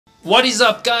What is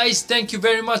up, guys? Thank you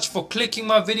very much for clicking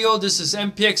my video. This is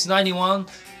MPX91.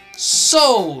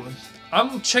 So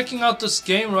I'm checking out this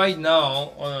game right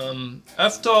now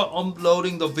after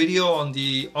uploading the video on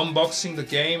the unboxing the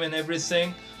game and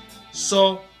everything.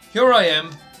 So here I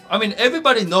am. I mean,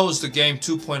 everybody knows the game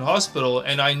 2 Point Hospital,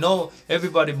 and I know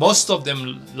everybody, most of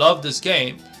them love this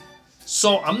game.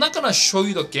 So I'm not gonna show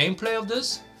you the gameplay of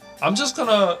this. I'm just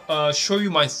gonna show you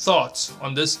my thoughts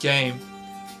on this game.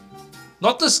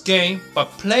 Not this game,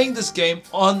 but playing this game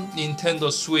on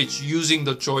Nintendo Switch using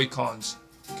the Joy-Cons.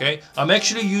 Okay, I'm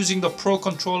actually using the Pro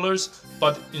controllers,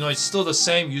 but you know, it's still the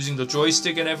same using the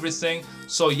joystick and everything.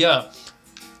 So yeah.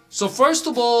 So first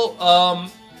of all,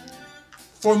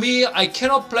 for me, I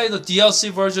cannot play the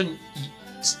DLC version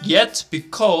yet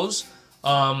because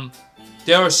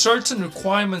there are certain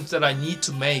requirements that I need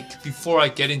to make before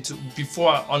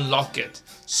I unlock it.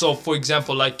 So for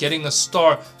example, like getting a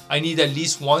star, I need at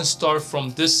least 1 star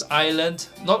from this island,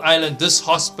 this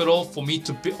hospital for me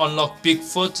to unlock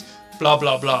Bigfoot, blah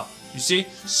blah blah. You see?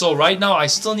 So right now I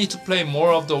still need to play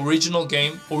more of the original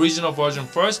version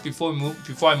first before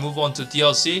I move on to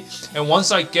DLC. And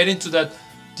once I get into that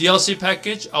DLC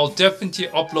package, I'll definitely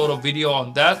upload a video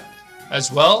on that as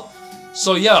well.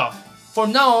 So yeah, for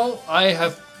now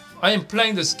I am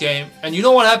playing this game, and you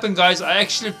know what happened, guys? I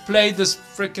actually played this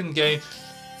freaking game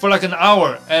for like an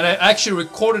hour, and I actually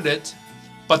recorded it,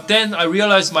 but then I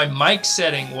realized my mic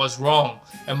setting was wrong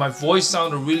and my voice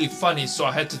sounded really funny, so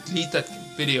I had to delete that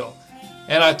video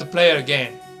and I had to play it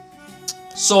again.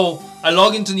 So I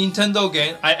log into Nintendo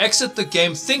again, I exit the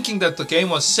game thinking that the game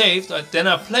was saved, then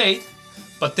I played,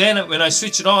 but then when I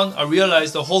switch it on, I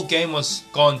realized the whole game was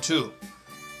gone too.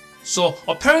 So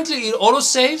apparently it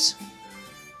auto-saves,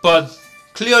 but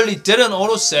clearly didn't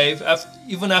auto-save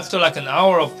even after like an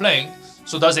hour of playing.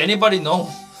 So does anybody know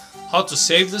how to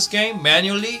save this game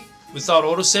manually without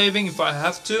auto-saving if I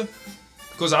have to?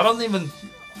 Because I don't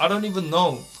even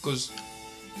know, because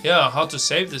yeah, how to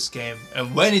save this game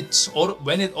and when it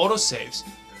auto-saves.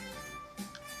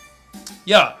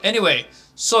 Yeah, anyway,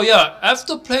 so yeah,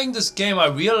 after playing this game I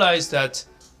realized that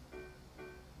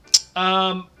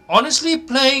honestly,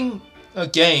 playing a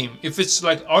game, if it's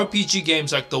like RPG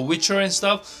games like The Witcher and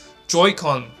stuff,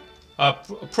 Joy-Con,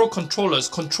 Pro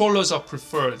controllers are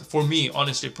preferred for me,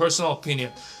 honestly, personal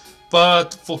opinion.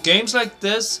 But for games like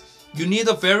this, you need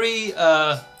a very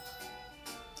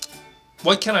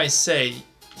what can I say?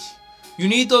 You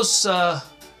need those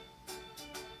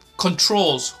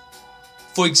controls.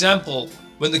 For example,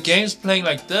 when the game's playing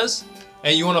like this,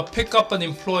 and you want to pick up an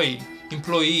employee,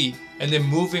 and then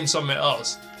move him somewhere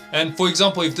else. And for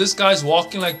example, if this guy's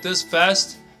walking like this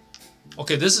fast,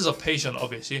 okay, this is a patient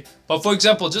obviously, but for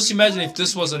example, just imagine if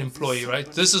this was an employee, right?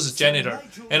 This is a janitor,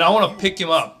 and I want to pick him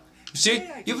up. You see,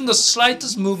 even the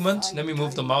slightest movement, let me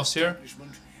move the mouse here,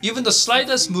 even the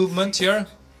slightest movement here,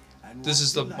 this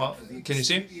is the, can you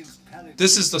see?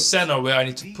 This is the center where I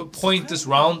need to point this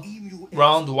round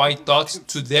white dots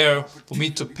to there for me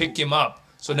to pick him up.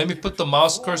 So let me put the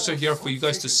mouse cursor here for you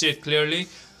guys to see it clearly.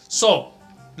 So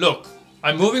look,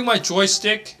 I'm moving my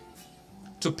joystick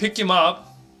to pick him up,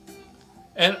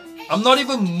 and I'm not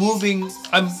even moving,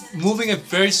 I'm moving it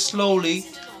very slowly,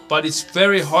 but it's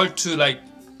very hard to like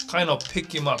kind of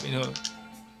pick him up, you know.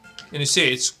 And you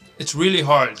see, it's really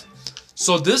hard.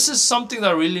 So this is something that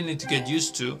I really need to get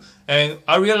used to, and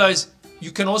I realize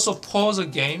you can also pause a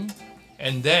game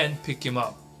and then pick him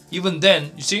up. Even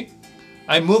then, you see,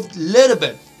 I moved a little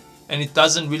bit and it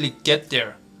doesn't really get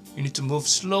there. You need to move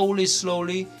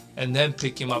slowly and then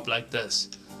pick him up like this.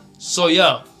 So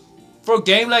yeah, for a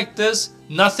game like this,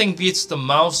 nothing beats the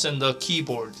mouse and the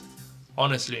keyboard,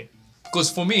 honestly. Because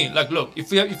for me, like look,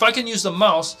 if I can use the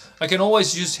mouse, I can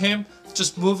always use him,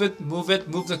 just move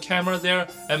the camera there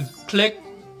and click,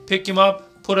 pick him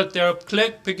up, put it there,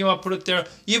 click, pick him up, put it there.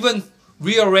 Even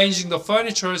rearranging the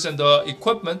furnitures and the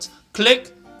equipment,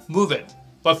 click, move it.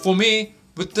 But for me,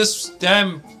 with this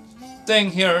damn thing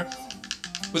here,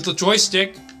 with the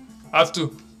joystick, I have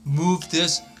to move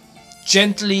this,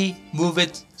 gently move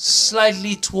it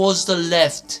slightly towards the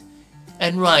left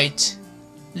and right,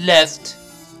 left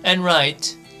and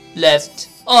right, left.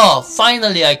 Oh,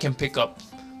 finally I can pick up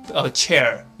a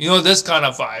chair. You know, this kind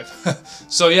of vibe.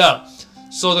 So yeah,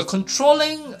 so the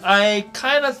controlling, I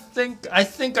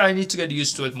think I need to get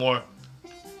used to it more.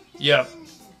 Yeah.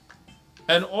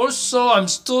 And also, I'm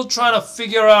still trying to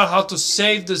figure out how to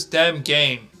save this damn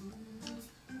game.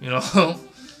 You know?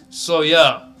 So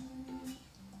yeah,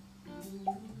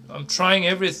 I'm trying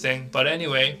everything, but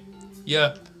anyway,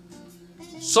 yeah.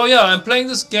 So yeah, I'm playing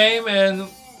this game, and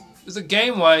the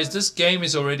game wise, this game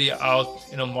is already out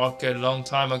in the market a long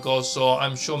time ago, so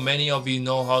I'm sure many of you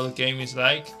know how the game is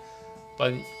like.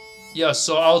 But yeah,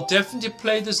 so I'll definitely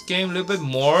play this game a little bit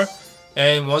more,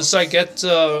 and once I get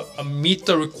meet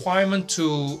the requirement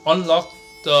to unlock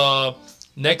the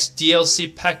next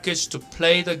DLC package to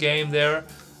play the game there,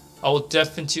 I will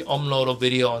definitely upload a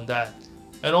video on that.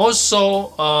 And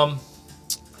also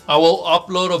I will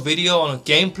upload a video on a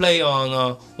gameplay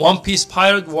on One Piece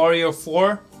Pirate Warrior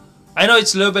 4. I know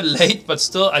it's a little bit late, but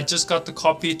still, I just got the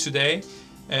copy today,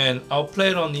 and I'll play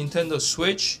it on Nintendo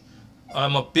Switch.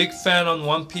 I'm a big fan on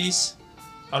One Piece.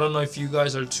 I don't know if you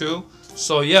guys are too.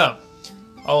 So yeah,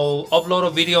 I'll upload a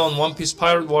video on One Piece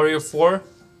Pirate Warrior 4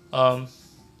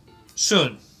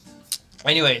 soon.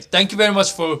 Anyway, thank you very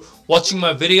much for watching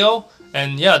my video,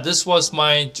 and yeah, this was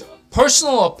my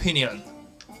personal opinion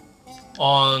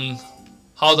on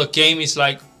how the game is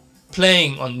like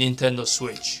playing on Nintendo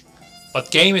Switch. But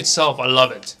game itself, I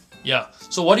love it. Yeah.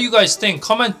 So what do you guys think?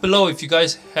 Comment below if you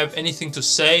guys have anything to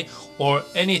say, or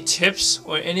any tips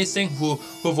or anything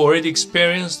who've already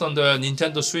experienced on the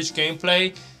Nintendo Switch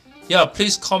gameplay. Yeah,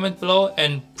 please comment below,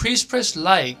 and please press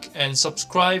like and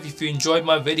subscribe if you enjoyed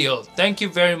my video. Thank you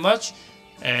very much,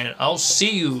 and I'll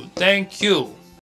see you. Thank you.